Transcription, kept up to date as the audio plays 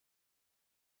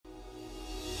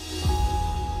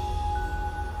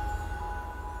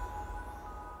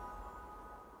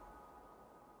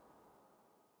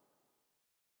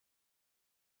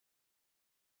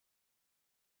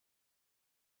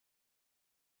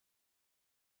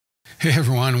Hey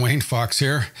everyone, Wayne Fox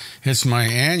here. It's my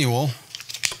annual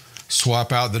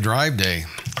swap out the drive day.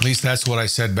 At least that's what I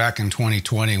said back in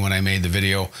 2020 when I made the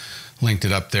video, linked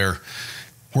it up there,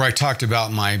 where I talked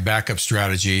about my backup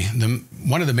strategy.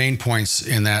 One of the main points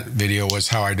in that video was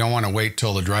how I don't want to wait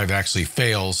till the drive actually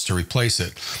fails to replace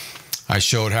it. I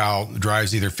showed how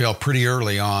drives either fail pretty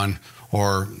early on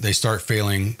or they start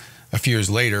failing a few years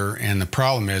later, and the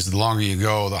problem is the longer you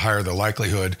go, the higher the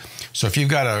likelihood. So if you've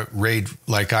got a RAID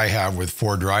like I have with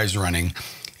 4 drives running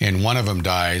and one of them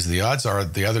dies, the odds are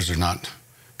the others are not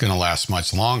going to last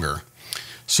much longer.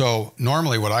 So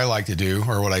normally what I like to do,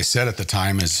 or what I said at the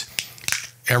time, is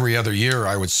every other year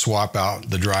I would swap out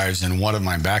the drives in one of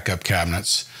my backup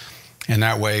cabinets, and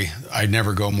that way I'd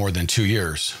never go more than 2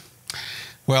 years.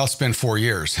 Well, it's been 4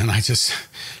 years, and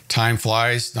time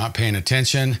flies, not paying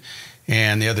attention.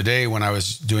 And the other day when I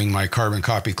was doing my carbon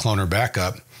copy cloner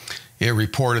backup, it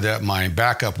reported that my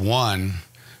backup 1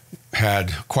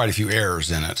 had quite a few errors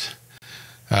in it.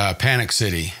 Panic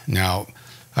City. Now,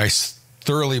 I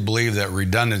thoroughly believe that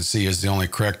redundancy is the only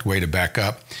correct way to back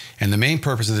up. And the main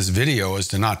purpose of this video is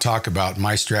to not talk about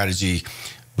my strategy,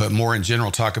 but more in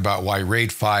general talk about why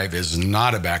RAID 5 is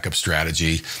not a backup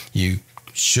strategy. You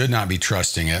should not be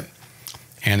trusting it.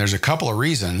 And there's a couple of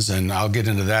reasons, and I'll get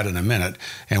into that in a minute.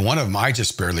 And one of them I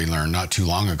just barely learned not too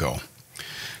long ago.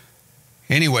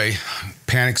 Anyway,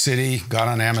 Panic City, got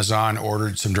on Amazon,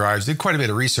 ordered some drives, did quite a bit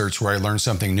of research where I learned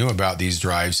something new about these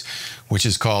drives, which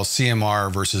is called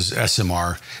CMR versus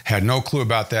SMR. Had no clue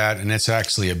about that, and it's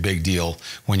actually a big deal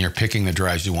when you're picking the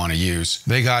drives you want to use.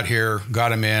 They got here, got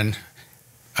them in,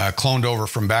 cloned over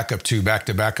from backup 2 back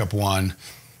to backup 1,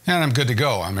 and I'm good to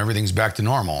go. Everything's back to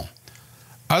normal.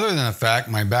 Other than the fact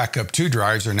my backup 2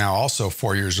 drives are now also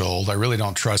 4 years old, I really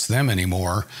don't trust them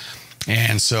anymore.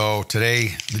 And so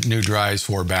today, the new drives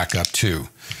for backup 2.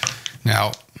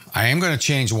 Now, I am going to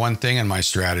change one thing in my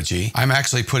strategy. I'm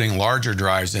actually putting larger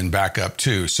drives in backup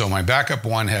 2. So my backup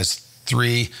 1 has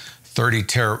 3 10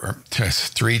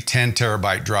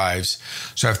 terabyte drives.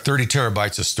 So I have 30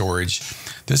 terabytes of storage.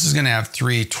 This is going to have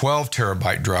 3 12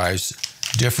 terabyte drives,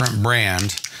 different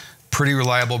brand. Pretty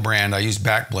reliable brand. I use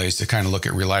Backblaze to kind of look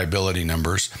at reliability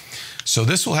numbers. So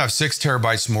this will have 6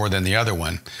 terabytes more than the other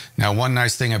one. Now, one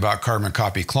nice thing about Carbon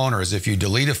Copy Cloner is if you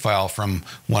delete a file from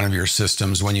one of your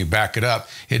systems, when you back it up,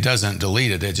 it doesn't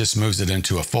delete it. It just moves it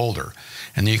into a folder.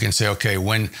 And you can say, okay,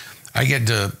 when I get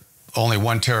to only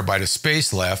 1 terabyte of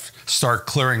space left, start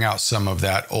clearing out some of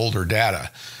that older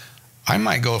data. I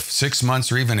might go 6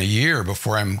 months or even a year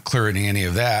before I'm clearing any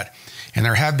of that. And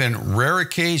there have been rare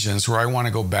occasions where I want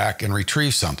to go back and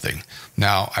retrieve something.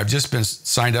 Now, I've just been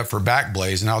signed up for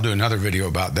Backblaze, and I'll do another video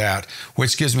about that,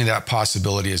 which gives me that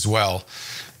possibility as well.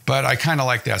 But I kind of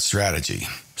like that strategy.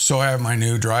 So I have my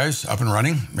new drives up and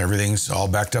running. Everything's all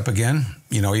backed up again.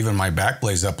 You know, even my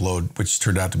Backblaze upload, which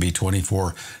turned out to be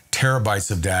 24 terabytes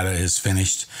of data, is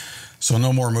finished. So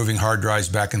no more moving hard drives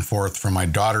back and forth from my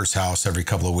daughter's house every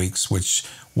couple of weeks, which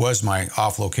was my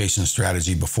off-location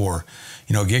strategy before.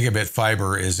 You know, gigabit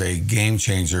fiber is a game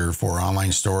changer for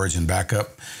online storage and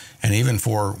backup, and even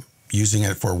for using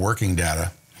it for working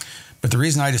data. But the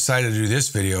reason I decided to do this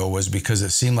video was because it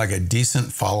seemed like a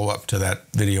decent follow-up to that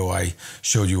video I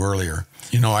showed you earlier.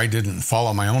 You know, I didn't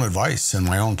follow my own advice and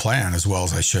my own plan as well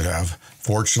as I should have.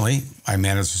 Fortunately, I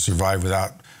managed to survive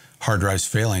without hard drives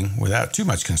failing without too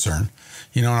much concern.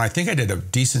 You know, and I think I did a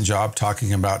decent job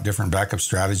talking about different backup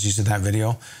strategies in that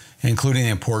video, including the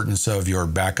importance of your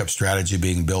backup strategy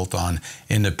being built on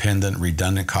independent,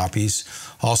 redundant copies,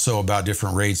 also about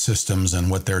different RAID systems and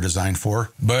what they're designed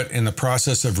for. But in the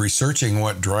process of researching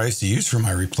what drives to use for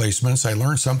my replacements, I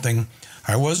learned something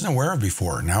I wasn't aware of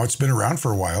before. Now, it's been around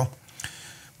for a while,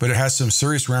 but it has some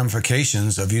serious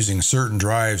ramifications of using certain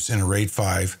drives in a RAID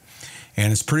 5,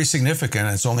 and it's pretty significant,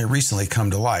 and it's only recently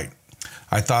come to light.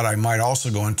 I thought I might also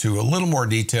go into a little more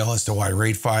detail as to why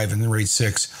RAID 5 and RAID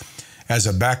 6 as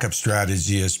a backup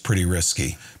strategy is pretty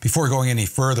risky. Before going any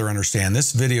further, understand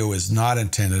this video is not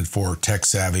intended for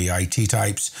tech-savvy IT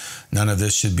types. None of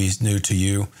this should be new to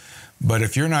you. But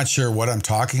if you're not sure what I'm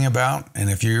talking about, and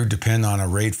if you depend on a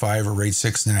RAID 5 or RAID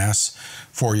 6 NAS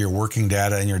for your working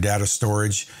data and your data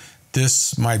storage,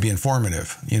 this might be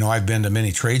informative. You know, I've been to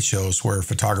many trade shows where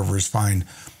photographers find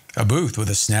a booth with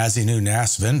a snazzy new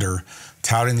NAS vendor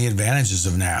touting the advantages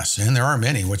of NAS, and there are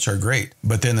many, which are great.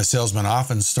 But then the salesman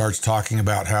often starts talking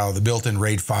about how the built-in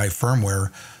RAID 5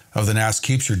 firmware of the NAS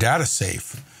keeps your data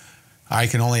safe. I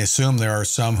can only assume there are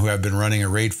some who have been running a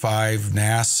RAID 5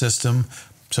 NAS system,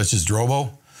 such as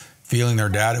Drobo, feeling their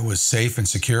data was safe and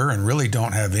secure and really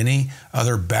don't have any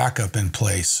other backup in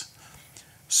place.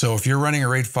 So if you're running a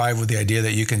RAID 5 with the idea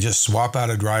that you can just swap out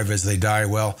a drive as they die,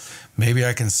 well, maybe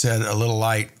I can shed a little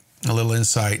light, a little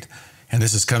insight. And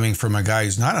this is coming from a guy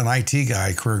who's not an IT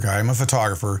guy, career guy. I'm a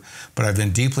photographer, but I've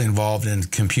been deeply involved in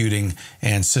computing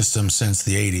and systems since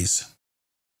the 80s.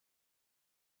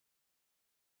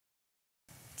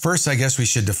 First, I guess we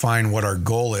should define what our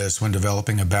goal is when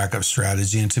developing a backup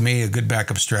strategy. And to me, a good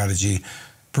backup strategy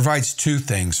provides two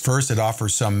things. First, it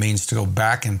offers some means to go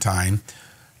back in time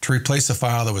to replace a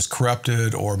file that was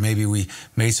corrupted, or maybe we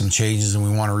made some changes and we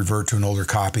want to revert to an older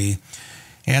copy.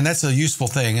 And that's a useful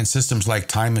thing, and systems like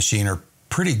Time Machine are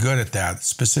pretty good at that,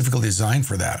 specifically designed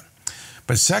for that.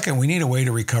 But second, we need a way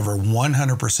to recover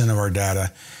 100% of our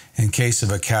data in case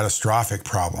of a catastrophic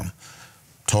problem.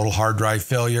 Total hard drive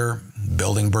failure,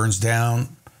 building burns down,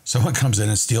 someone comes in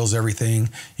and steals everything.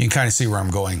 You can kind of see where I'm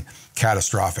going,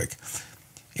 catastrophic.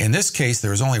 In this case,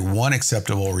 there is only one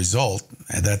acceptable result,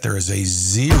 and that there is a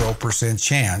 0%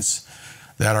 chance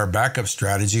that our backup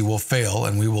strategy will fail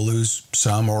and we will lose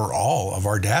some or all of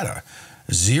our data.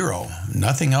 0.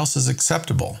 Nothing else is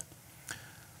acceptable.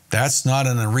 That's not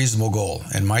an unreasonable goal.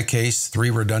 In my case, 3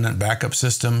 redundant backup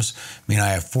systems mean I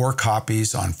have 4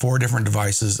 copies on 4 different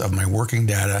devices of my working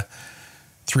data,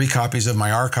 3 copies of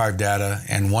my archive data,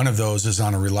 and one of those is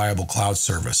on a reliable cloud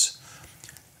service.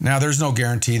 Now, there's no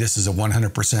guarantee this is a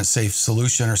 100% safe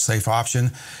solution or safe option,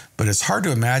 but it's hard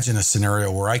to imagine a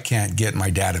scenario where I can't get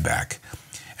my data back.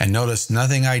 And notice,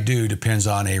 nothing I do depends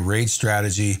on a RAID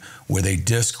strategy with a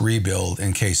disk rebuild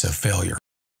in case of failure.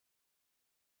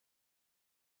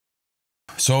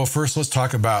 So first, let's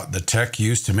talk about the tech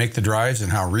used to make the drives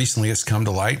and how recently it's come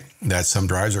to light that some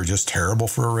drives are just terrible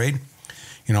for a RAID.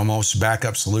 You know, most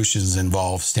backup solutions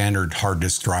involve standard hard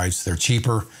disk drives. They're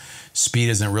cheaper. Speed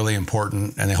isn't really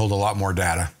important, and they hold a lot more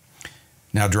data.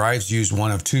 Now, drives use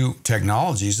one of 2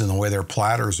 technologies in the way their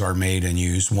platters are made and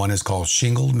used. One is called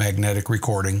shingled magnetic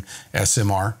recording,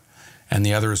 SMR, and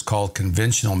the other is called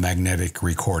conventional magnetic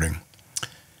recording.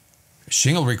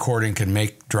 Shingled recording can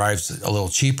make drives a little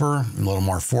cheaper, a little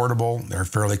more affordable. They're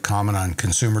fairly common on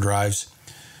consumer drives.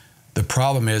 The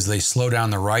problem is they slow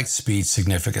down the write speed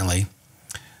significantly.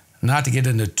 Not to get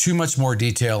into too much more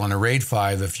detail on a RAID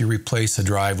 5, if you replace a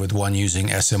drive with one using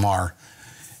SMR,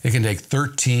 it can take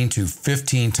 13 to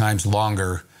 15 times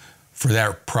longer for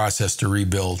that process to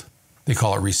rebuild. They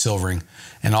call it resilvering.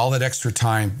 And all that extra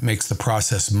time makes the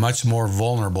process much more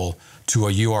vulnerable to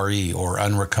a URE, or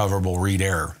unrecoverable read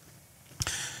error.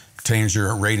 Turns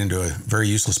your RAID into a very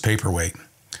useless paperweight.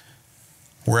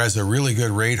 Whereas a really good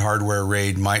RAID hardware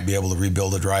RAID might be able to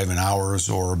rebuild a drive in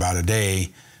hours or about a day,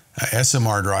 a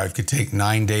SMR drive could take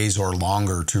 9 days or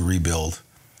longer to rebuild.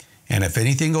 And if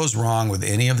anything goes wrong with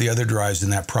any of the other drives in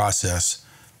that process,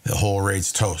 the whole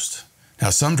RAID's toast. Now,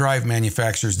 some drive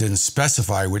manufacturers didn't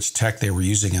specify which tech they were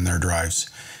using in their drives.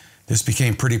 This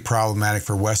became pretty problematic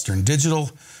for Western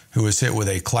Digital, who was hit with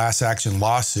a class action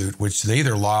lawsuit, which they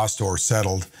either lost or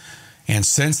settled. And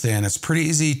since then, it's pretty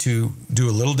easy to do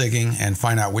a little digging and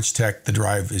find out which tech the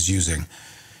drive is using.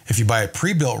 If you buy a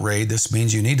pre-built RAID, this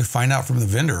means you need to find out from the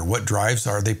vendor what drives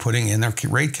are they putting in their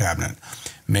RAID cabinet.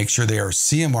 Make sure they are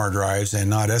CMR drives and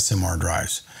not SMR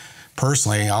drives.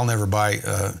 Personally, I'll never buy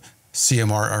a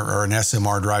CMR or an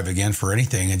SMR drive again for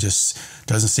anything. It just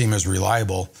doesn't seem as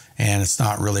reliable, and it's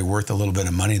not really worth a little bit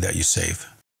of money that you save.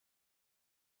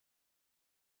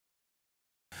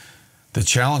 The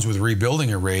challenge with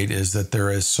rebuilding a RAID is that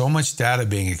there is so much data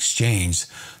being exchanged,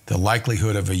 the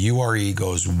likelihood of a URE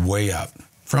goes way up.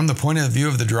 From the point of view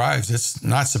of the drives, it's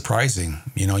not surprising.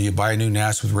 You know, you buy a new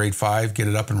NAS with RAID 5, get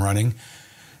it up and running,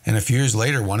 and a few years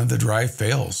later, one of the drive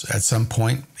fails. At some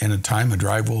point in a time, a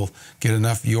drive will get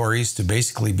enough UREs to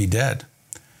basically be dead.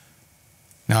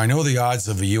 Now, I know the odds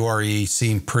of a URE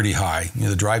seem pretty high. You know,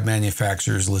 the drive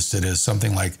manufacturers listed as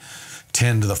something like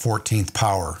 10 to the 14th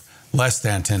power, less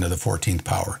than 10 to the 14th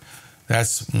power.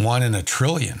 That's 1 in a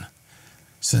trillion.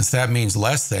 Since that means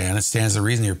less than, it stands to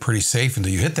reason you're pretty safe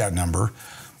until you hit that number.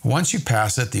 Once you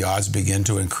pass it, the odds begin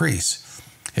to increase.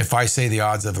 If I say the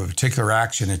odds of a particular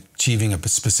action achieving a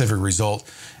specific result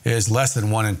is less than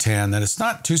 1 in 10, then it's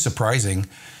not too surprising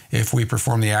if we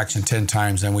perform the action 10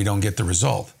 times and we don't get the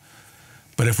result.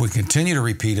 But if we continue to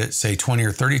repeat it, say 20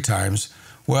 or 30 times,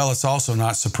 well, it's also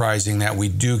not surprising that we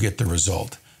do get the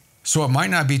result. So it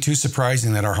might not be too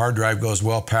surprising that our hard drive goes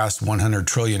well past 100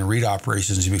 trillion read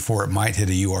operations before it might hit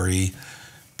a URE.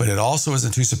 But it also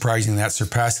isn't too surprising that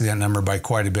surpassing that number by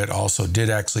quite a bit also did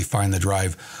actually find the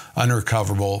drive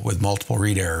unrecoverable with multiple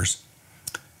read errors.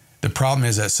 The problem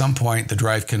is at some point the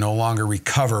drive can no longer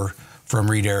recover from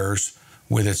read errors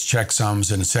with its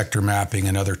checksums and sector mapping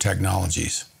and other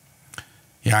technologies.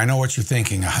 Yeah, I know what you're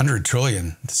thinking. 100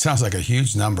 trillion. That sounds like a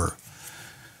huge number.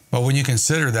 But when you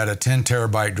consider that a 10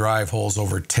 terabyte drive holds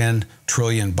over 10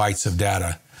 trillion bytes of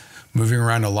data, moving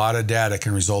around a lot of data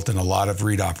can result in a lot of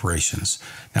read operations.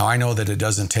 Now, I know that it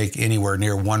doesn't take anywhere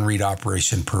near one read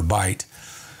operation per byte,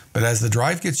 but as the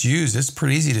drive gets used, it's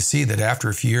pretty easy to see that after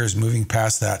a few years, moving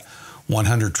past that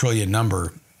 100 trillion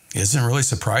number isn't really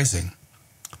surprising.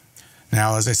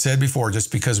 Now, as I said before,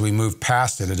 just because we move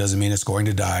past it, it doesn't mean it's going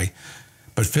to die.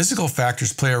 But physical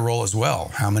factors play a role as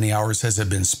well. How many hours has it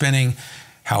been spinning?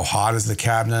 How hot is the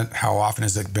cabinet? How often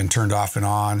has it been turned off and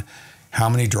on? How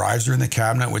many drives are in the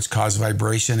cabinet, which cause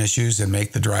vibration issues and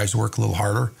make the drives work a little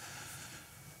harder?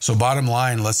 So bottom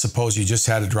line, let's suppose you just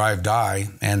had a drive die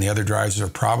and the other drives are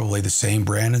probably the same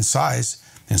brand and size,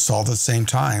 installed at the same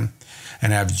time,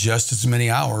 and have just as many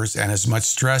hours and as much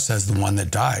stress as the one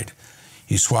that died.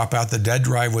 You swap out the dead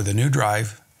drive with a new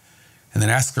drive and then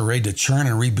ask the RAID to churn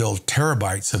and rebuild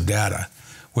terabytes of data,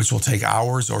 which will take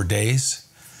hours or days.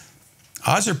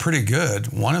 Odds are pretty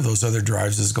good one of those other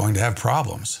drives is going to have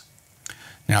problems.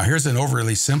 Now, here's an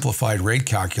overly simplified RAID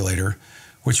calculator,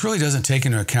 which really doesn't take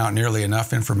into account nearly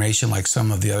enough information like some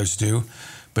of the others do,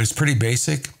 but it's pretty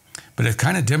basic, but it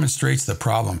kind of demonstrates the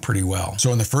problem pretty well.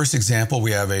 So in the first example,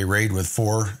 we have a RAID with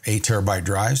 4 8 terabyte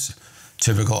drives,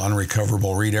 typical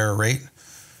unrecoverable read error rate.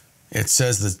 It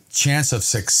says the chance of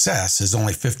success is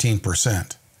only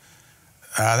 15%.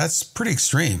 That's pretty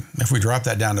extreme. If we drop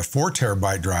that down to 4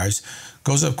 terabyte drives, it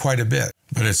goes up quite a bit,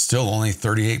 but it's still only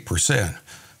 38%.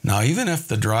 Now, even if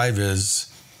the drive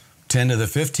is 10 to the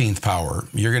 15th power,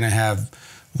 you're going to have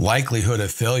likelihood of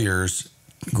failures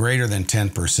greater than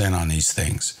 10% on these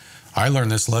things. I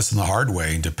learned this lesson the hard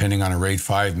way, depending on a RAID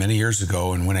 5 many years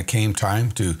ago, and when it came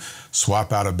time to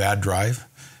swap out a bad drive,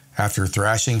 after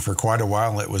thrashing for quite a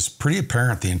while, it was pretty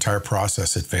apparent the entire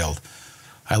process had failed.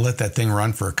 I let that thing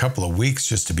run for a couple of weeks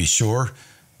just to be sure,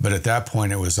 but at that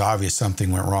point it was obvious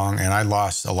something went wrong and I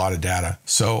lost a lot of data.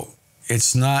 So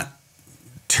it's not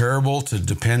terrible to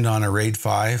depend on a RAID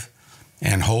 5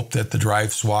 and hope that the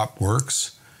drive swap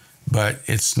works, but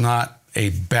it's not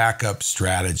a backup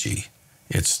strategy.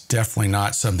 It's definitely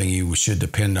not something you should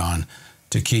depend on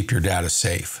to keep your data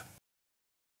safe.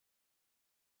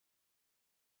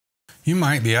 You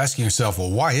might be asking yourself, well,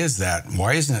 why is that?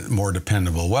 Why isn't it more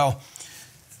dependable? Well,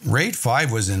 RAID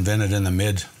 5 was invented in the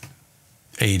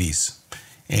mid-80s,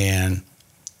 and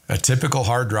a typical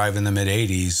hard drive in the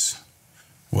mid-80s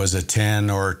was a 10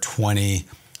 or 20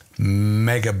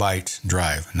 megabyte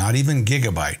drive, not even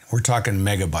gigabyte. We're talking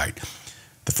megabyte.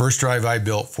 The first drive I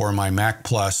built for my Mac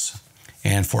Plus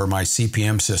and for my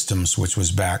CPM systems, which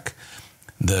was back,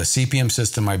 the CPM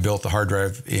system I built the hard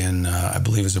drive in, I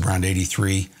believe it was around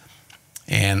 83.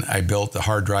 And I built a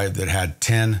hard drive that had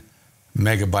 10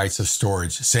 megabytes of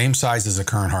storage, same size as a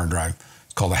current hard drive.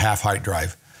 It's called a half-height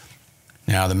drive.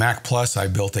 Now, the Mac Plus, I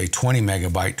built a 20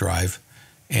 megabyte drive,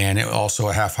 and it also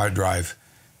a half-height drive.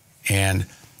 And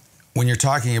when you're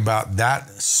talking about that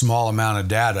small amount of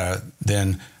data,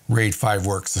 then RAID 5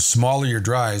 works. The smaller your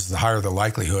drives, the higher the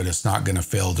likelihood it's not going to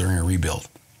fail during a rebuild.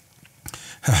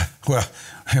 Well,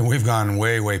 we've gone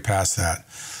way, way past that.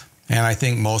 And I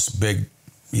think most big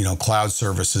cloud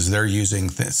services, they're using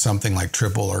something like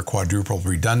triple or quadruple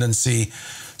redundancy,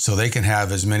 so they can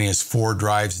have as many as 4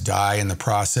 drives die in the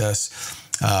process.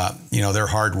 Their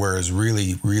hardware is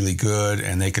really, really good,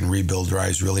 and they can rebuild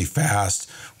drives really fast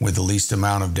with the least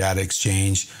amount of data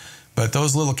exchange. But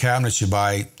those little cabinets you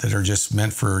buy that are just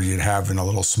meant for you to have in a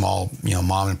little small,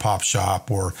 mom and pop shop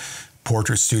or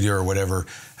portrait studio or whatever,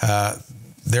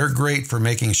 they're great for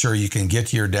making sure you can get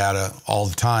to your data all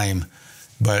the time,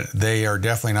 but they are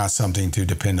definitely not something to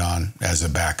depend on as a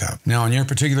backup. Now, in your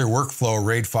particular workflow,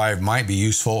 RAID 5 might be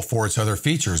useful for its other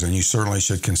features, and you certainly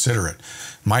should consider it.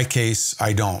 In my case,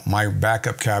 I don't. My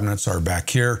backup cabinets are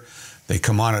back here. They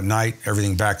come on at night,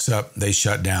 everything backs up, they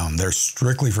shut down. They're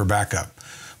strictly for backup.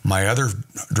 My other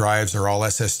drives are all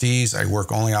SSDs. I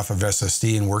work only off of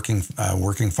SSD and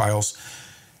working files,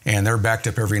 and they're backed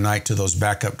up every night to those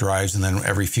backup drives, and then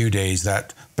every few days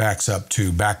that backs up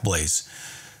to Backblaze.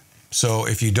 So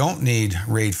if you don't need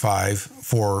RAID 5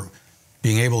 for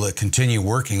being able to continue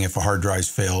working if a hard drive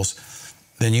fails,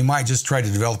 then you might just try to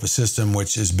develop a system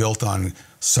which is built on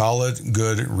solid,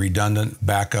 good, redundant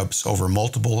backups over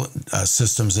multiple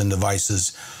systems and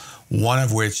devices, one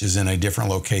of which is in a different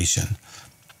location.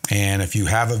 And if you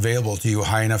have available to you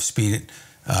high enough speed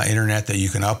internet that you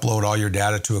can upload all your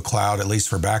data to a cloud, at least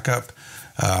for backup,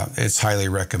 it's highly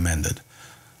recommended.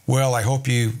 Well, I hope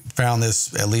you found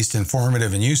this at least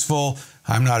informative and useful.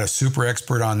 I'm not a super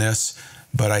expert on this,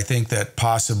 but I think that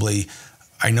possibly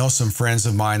I know some friends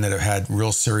of mine that have had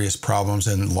real serious problems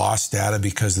and lost data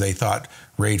because they thought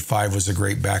RAID 5 was a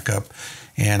great backup.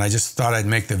 And I just thought I'd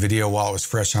make the video while it was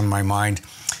fresh on my mind.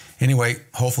 Anyway,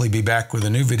 hopefully be back with a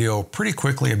new video pretty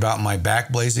quickly about my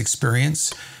Backblaze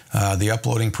experience, the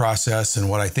uploading process, and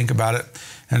what I think about it.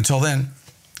 And until then,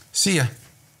 see ya.